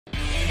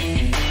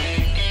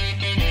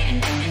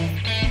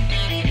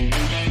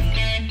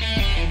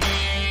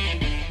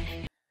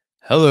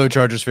Hello,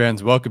 Chargers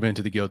fans. Welcome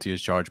into the Guilty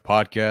as Charged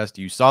podcast.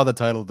 You saw the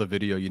title of the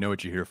video. You know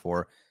what you're here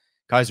for.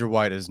 Kyzir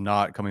White is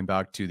not coming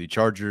back to the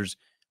Chargers.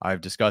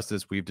 I've discussed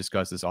this. We've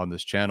discussed this on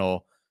this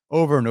channel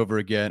over and over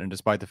again. And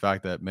despite the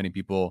fact that many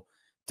people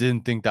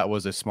didn't think that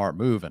was a smart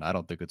move, and I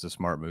don't think it's a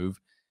smart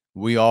move,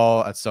 we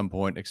all at some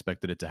point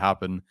expected it to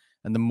happen.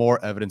 And the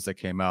more evidence that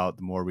came out,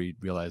 the more we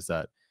realized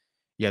that,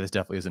 yeah, this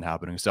definitely isn't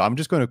happening. So I'm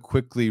just going to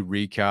quickly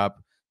recap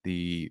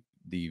the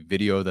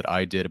video that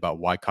I did about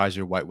why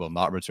Kyzir White will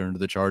not return to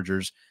the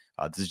Chargers.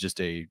 This is just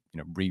me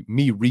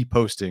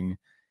reposting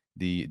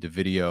the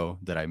video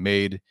that I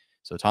made.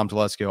 So Tom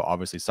Telesco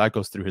obviously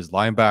cycles through his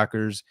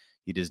linebackers.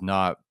 He does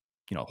not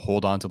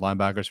hold on to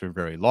linebackers for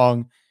very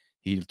long.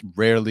 He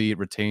rarely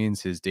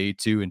retains his day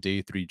 2 and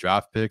day 3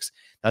 draft picks.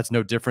 That's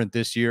no different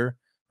this year,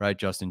 right?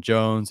 Justin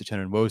Jones,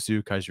 Uchenna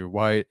Nwosu, Kyzir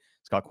White,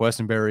 Scott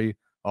Questenberry,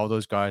 all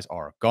those guys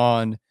are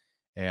gone.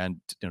 And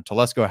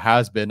Telesco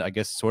has been, I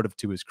guess, sort of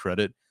to his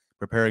credit,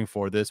 preparing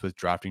for this with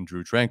drafting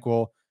Drew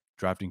Tranquil,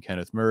 drafting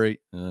Kenneth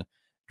Murray,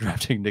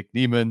 drafting Nick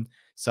Niemann,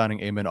 signing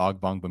Eamon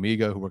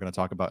Ogbongbemiga, who we're going to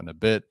talk about in a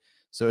bit.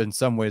 So in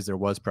some ways, there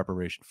was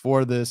preparation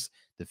for this.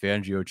 The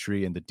Fangio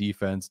tree and the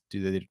defense,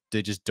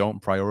 they just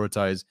don't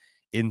prioritize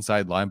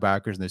inside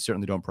linebackers, and they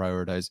certainly don't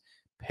prioritize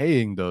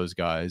paying those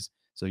guys.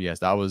 So yes,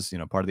 that was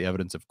part of the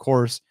evidence. Of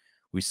course,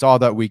 we saw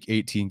that Week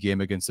 18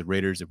 game against the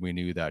Raiders, and we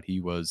knew that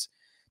there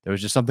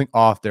was just something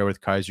off there with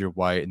Kyzir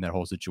White and that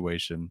whole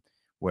situation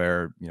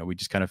where, we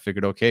just kind of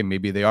figured, okay,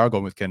 maybe they are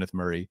going with Kenneth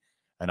Murray.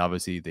 And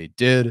obviously they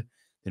did.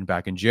 Then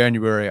back in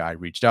January, I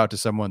reached out to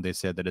someone. They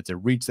said that it's a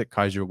reach that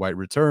Kyzir White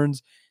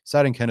returns,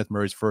 citing Kenneth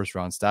Murray's first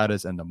round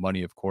status and the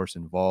money, of course,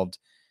 involved,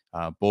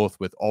 both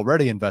with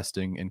already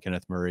investing in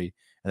Kenneth Murray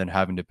and then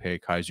having to pay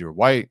Kyzir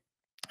White.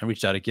 I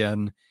reached out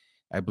again,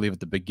 I believe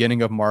at the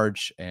beginning of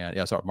March. And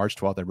yeah, sorry, March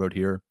 12th, I wrote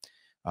here.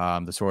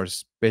 The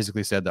source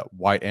basically said that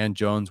White and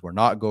Jones were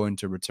not going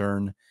to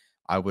return.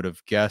 I would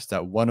have guessed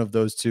that one of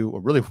those two,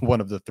 or really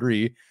one of the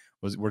three,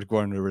 were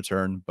going to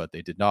return, but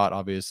they did not,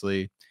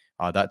 obviously.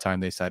 That time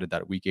they cited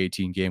that Week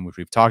 18 game, which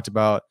we've talked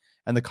about,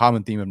 and the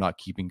common theme of not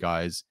keeping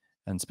guys,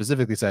 and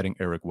specifically citing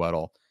Eric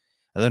Weddle.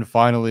 And then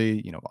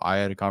finally, I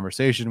had a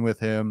conversation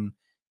with him.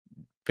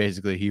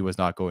 Basically, he was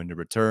not going to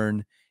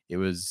return. It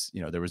was,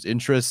 there was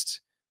interest,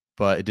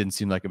 but it didn't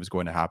seem like it was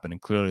going to happen.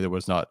 And clearly there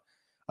was not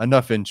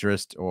enough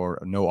interest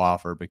or no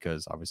offer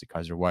because obviously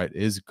Kyzir White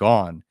is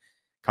gone.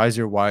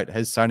 Kyzir White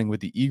is signing with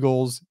the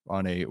Eagles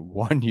on a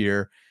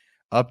 1-year,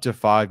 up to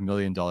 $5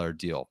 million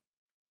deal.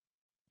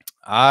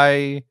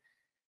 I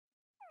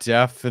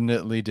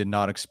definitely did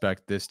not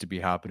expect this to be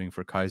happening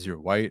for Kyzir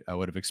White. I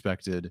would have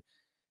expected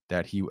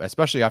that he,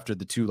 especially after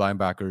the two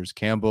linebackers,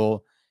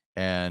 Campbell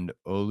and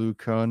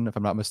Olukun, if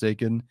I'm not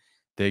mistaken,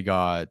 they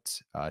got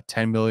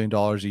 $10 million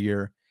a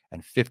year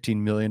and $15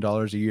 million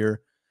a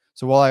year.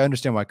 So while I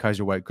understand why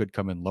Kyzir White could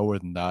come in lower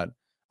than that,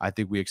 I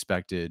think we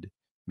expected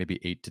maybe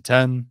 8 to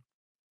 10,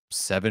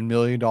 $7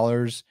 million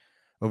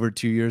over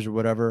 2 years or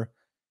whatever.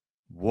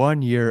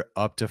 1 year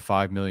up to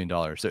 $5 million.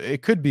 So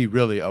it could be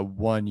really a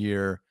 1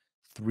 year,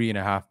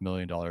 $3.5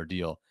 million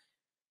deal.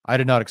 I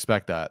did not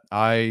expect that.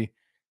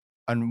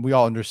 And we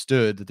all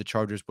understood that the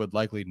Chargers would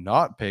likely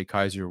not pay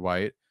Kyzir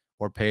White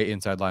or pay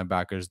inside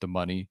linebackers the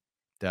money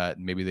that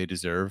maybe they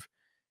deserve.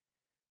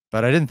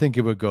 But I didn't think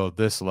it would go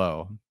this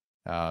low.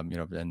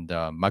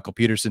 Michael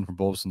Peterson from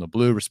Bulls in the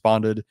Blue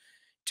responded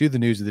to the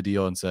news of the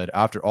deal and said,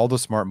 after all the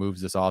smart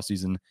moves this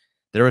offseason,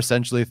 they're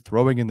essentially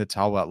throwing in the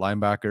towel at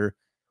linebacker.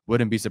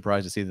 Wouldn't be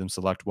surprised to see them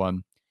select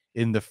one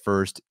in the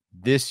first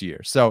this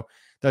year. So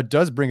that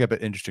does bring up an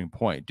interesting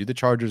point. Do the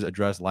Chargers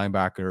address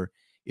linebacker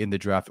in the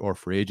draft or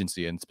free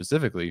agency? And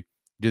specifically,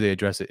 do they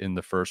address it in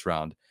the first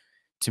round?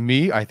 To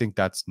me, I think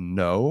that's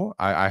no.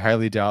 I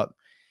highly doubt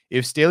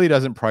if Staley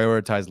doesn't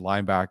prioritize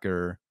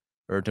linebacker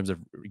or in terms of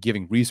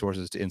giving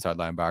resources to inside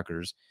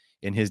linebackers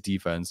in his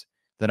defense,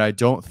 then I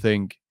don't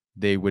think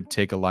they would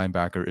take a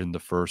linebacker in the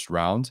first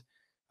round.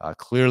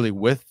 Clearly,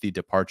 with the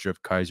departure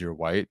of Kyzir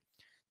White,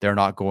 they're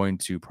not going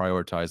to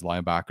prioritize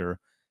linebacker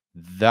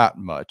that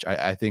much.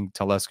 I think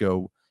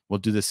Telesco will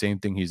do the same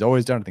thing he's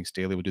always done. I think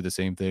Staley will do the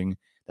same thing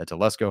that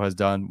Telesco has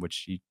done,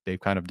 which they've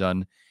kind of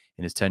done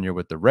in his tenure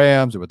with the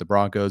Rams or with the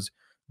Broncos.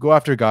 Go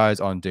after guys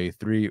on day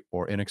 3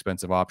 or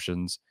inexpensive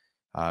options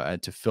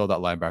and to fill that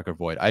linebacker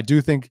void. I do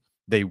think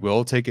they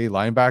will take a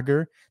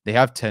linebacker. They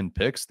have 10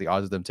 picks. The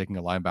odds of them taking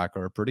a linebacker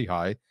are pretty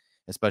high,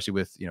 especially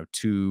with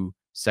 2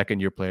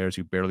 second-year players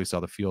who barely saw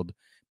the field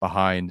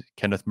behind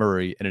Kenneth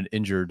Murray and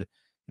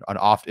an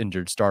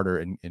oft-injured starter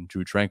in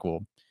Drew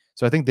Tranquil.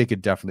 So I think they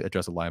could definitely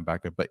address a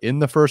linebacker. But in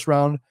the first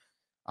round,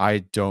 I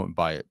don't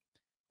buy it.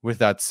 With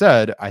that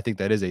said, I think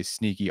that is a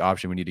sneaky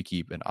option we need to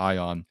keep an eye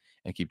on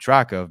and keep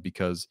track of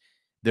because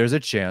there's a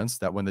chance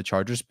that when the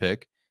Chargers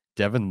pick,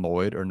 Devin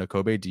Lloyd or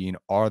Nakobe Dean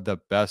are the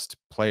best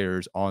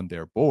players on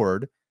their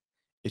board.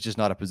 It's just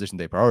not a position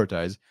they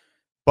prioritize.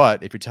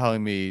 But if you're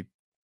telling me,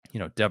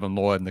 Devin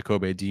Lloyd,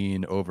 Nakobe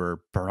Dean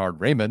over Bernhard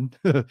Raymond,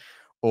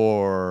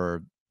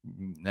 or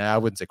I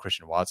wouldn't say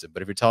Christian Watson,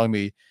 but if you're telling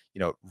me,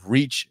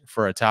 reach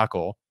for a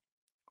tackle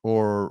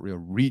or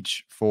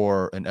reach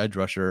for an edge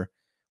rusher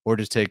or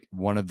just take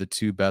one of the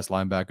two best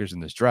linebackers in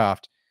this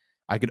draft,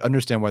 I could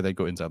understand why they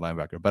go inside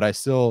linebacker, but I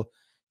still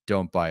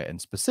don't buy it. And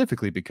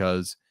specifically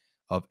because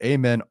of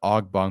Amen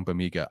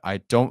Ogbongbemiga, I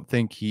don't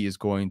think he is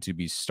going to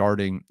be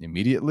starting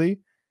immediately,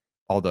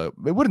 although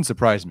it wouldn't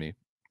surprise me.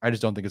 I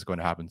just don't think it's going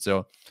to happen.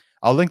 So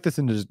I'll link this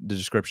in the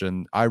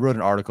description. I wrote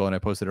an article and I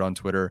posted it on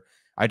Twitter.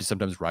 I just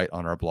sometimes write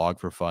on our blog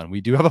for fun.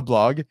 We do have a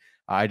blog.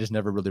 I just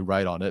never really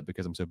write on it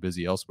because I'm so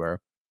busy elsewhere.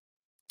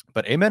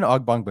 But Amen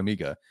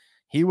Ogbongbemiga,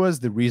 he was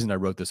the reason I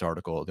wrote this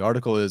article. The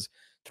article is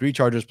 3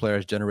 Chargers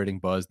players generating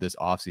buzz this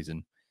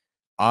offseason.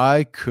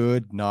 I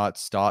could not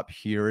stop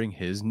hearing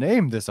his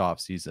name this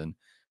offseason.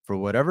 For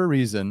whatever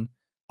reason,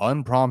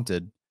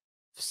 unprompted,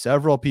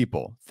 several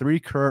people, 3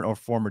 current or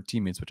former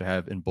teammates, which I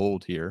have in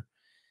bold here,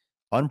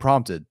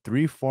 unprompted,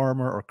 3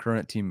 former or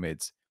current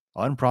teammates,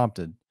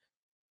 unprompted,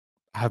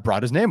 have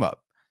brought his name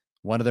up.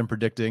 One of them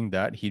predicting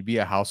that he'd be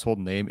a household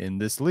name in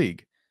this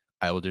league.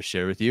 I will just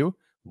share with you.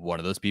 One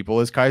of those people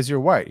is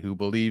Kyzir White, who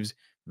believes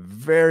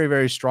very,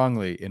 very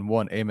strongly in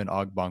one Amen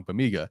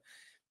Ogbongbemiga.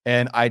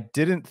 And I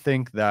didn't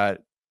think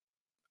that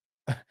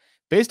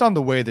based on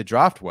the way the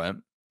draft went,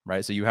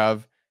 right? So you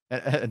have,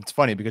 and it's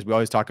funny because we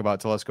always talk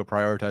about Telesco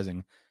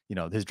prioritizing,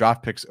 his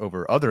draft picks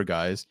over other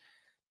guys.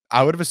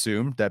 I would have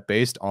assumed that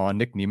based on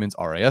Nick Niemann's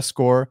RAS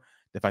score,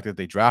 the fact that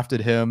they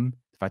drafted him,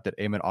 the fact that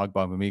Amen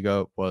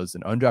Ogbongbemiga was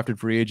an undrafted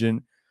free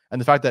agent, and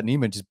the fact that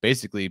Niemann just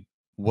basically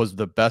was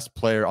the best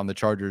player on the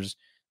Chargers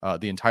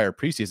the entire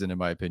preseason, in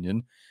my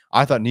opinion,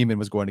 I thought Niemann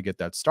was going to get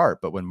that start.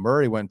 But when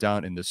Murray went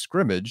down in the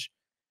scrimmage,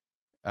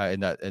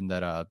 in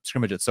that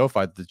scrimmage at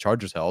SoFi that the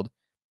Chargers held,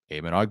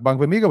 Amen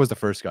Ogbongbemiga was the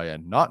first guy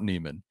in, not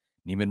Niemann.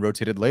 Niemann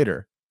rotated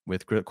later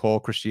with Cole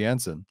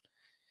Christiansen.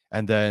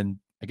 And then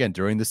again,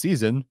 during the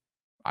season,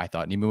 I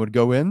thought Niemann would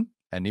go in,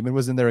 and Niemann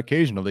was in there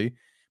occasionally,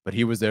 but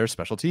he was their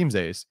special teams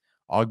ace.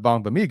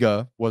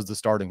 Ogbongbemiga was the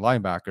starting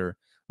linebacker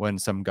when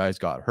some guys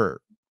got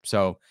hurt.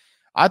 So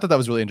I thought that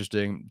was really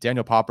interesting.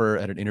 Daniel Popper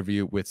had an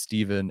interview with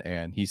Steven,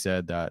 and he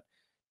said that,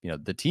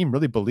 the team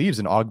really believes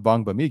in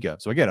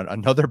Ogbongbemiga. So again,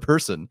 another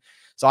person.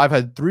 So I've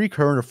had 3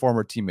 current or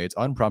former teammates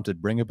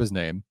unprompted bring up his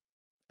name.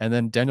 And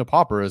then Daniel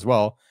Popper as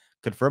well,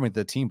 confirming that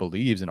the team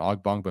believes in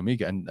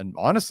Ogbongbemiga. And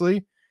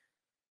honestly,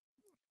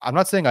 I'm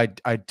not saying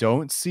I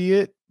don't see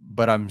it,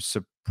 but I'm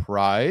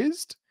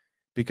surprised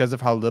because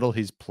of how little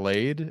he's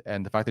played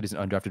and the fact that he's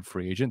an undrafted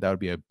free agent. That would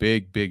be a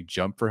big, big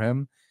jump for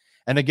him.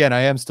 And again,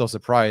 I am still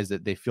surprised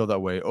that they feel that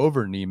way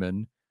over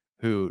Niemann,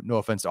 who, no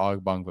offense to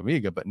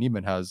Ogbongbemiga, but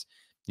Niemann has,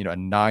 a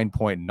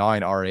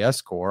 9.9 RAS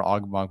score,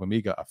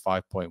 Ogbongbemiga a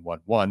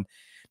 5.11.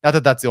 Not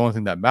that that's the only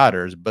thing that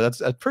matters, but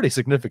that's a pretty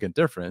significant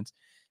difference.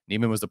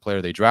 Niemann was the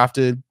player they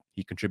drafted.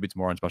 He contributes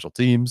more on special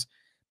teams,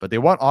 but they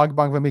want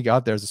Ogbongbemiga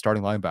out there as a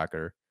starting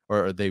linebacker,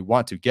 or they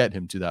want to get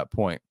him to that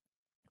point.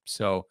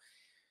 So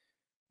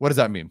what does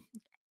that mean?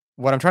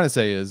 What I'm trying to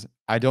say is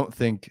I don't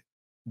think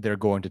they're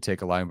going to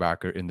take a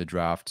linebacker in the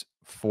draft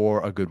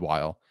for a good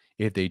while.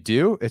 If they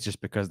do, it's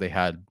just because they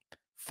had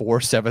 4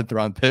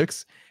 7th-round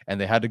picks and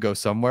they had to go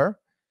somewhere.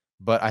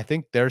 But I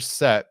think they're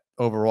set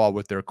overall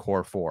with their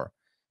core 4.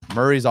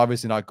 Murray's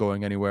obviously not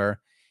going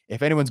anywhere.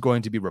 If anyone's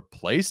going to be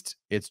replaced,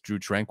 it's Drew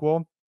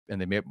Tranquill, and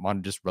they may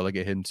want to just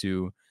relegate him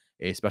to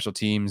a special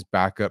teams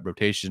backup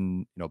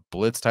rotation,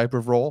 blitz type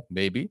of role,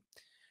 maybe,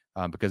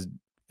 because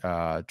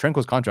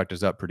Tranquill's contract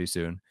is up pretty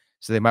soon.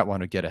 So they might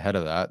want to get ahead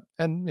of that.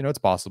 And, it's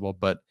possible,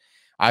 but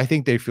I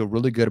think they feel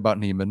really good about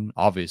Niemann,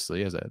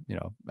 obviously,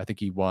 I think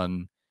he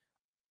won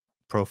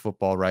Pro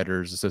Football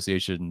Writers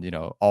Association,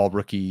 all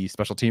rookie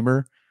special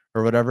teamer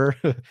or whatever.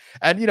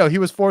 And, he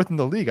was 4th in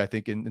the league, I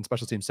think, in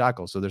special team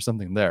tackles. So there's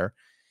something there,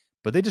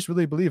 but they just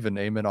really believe in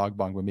Amen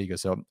Ogbongbemiga.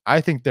 So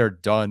I think they're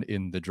done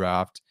in the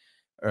draft.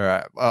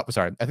 I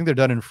think they're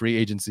done in free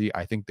agency.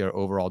 I think they're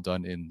overall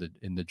done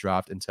in the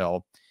draft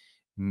until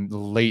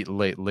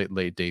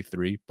late day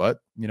 3. But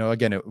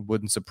again, it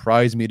wouldn't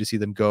surprise me to see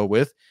them go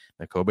with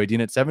Nakobe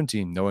Dean at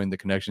 17, knowing the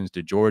connections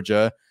to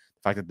Georgia,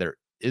 the fact that there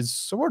is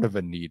sort of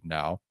a need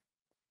now,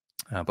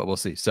 but we'll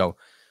see. So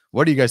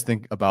what do you guys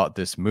think about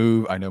this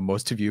move? I know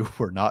most of you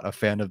were not a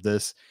fan of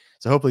this,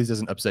 so hopefully this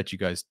doesn't upset you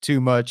guys too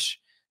much.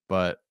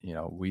 But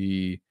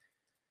I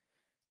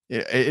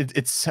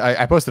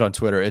posted on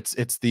Twitter.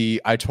 It's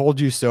the I told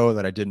you so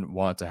that I didn't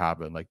want to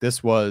happen. Like,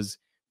 this was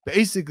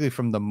basically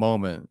from the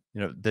moment,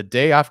 the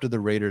day after the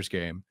Raiders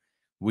game,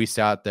 we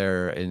sat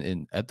there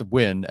in at the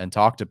Win and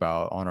talked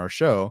about on our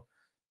show,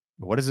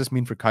 what does this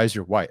mean for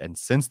Kyzir White? And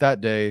since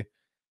that day,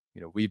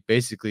 we've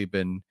basically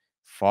been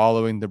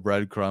following the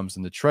breadcrumbs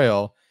and the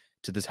trail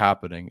to this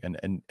happening.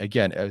 And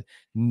again,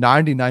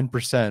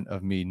 99%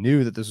 of me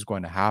knew that this was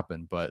going to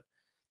happen, but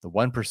the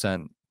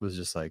 1% was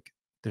just like,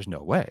 there's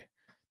no way.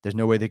 There's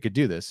no way they could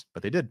do this,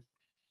 but they did.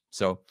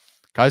 So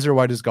Kyzir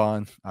White is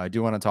gone. I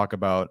do want to talk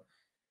about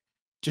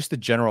just the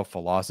general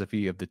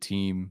philosophy of the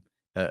team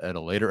at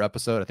a later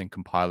episode. I think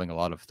compiling a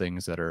lot of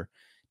things that are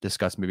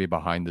discussed maybe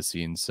behind the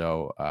scenes.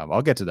 So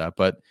I'll get to that.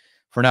 But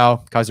for now,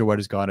 Kyzir White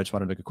is gone. I just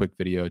want to make a quick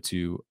video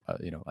to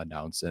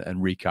announce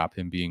and recap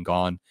him being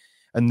gone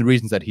and the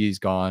reasons that he's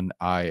gone.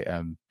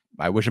 I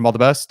wish him all the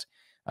best.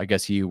 I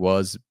guess he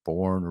was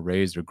born or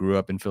raised or grew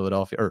up in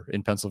Philadelphia or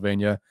in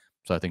Pennsylvania.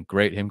 So I think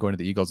great. Him going to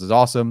the Eagles is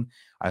awesome.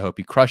 I hope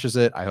he crushes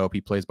it. I hope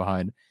he plays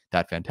behind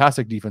that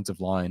fantastic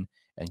defensive line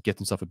and gets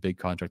himself a big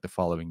contract the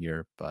following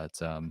year.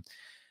 But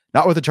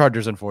not with the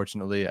Chargers,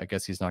 unfortunately. I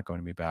guess he's not going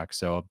to be back.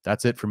 So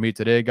that's it for me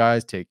today,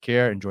 guys. Take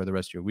care. Enjoy the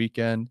rest of your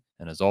weekend.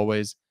 And as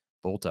always,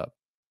 bolt up.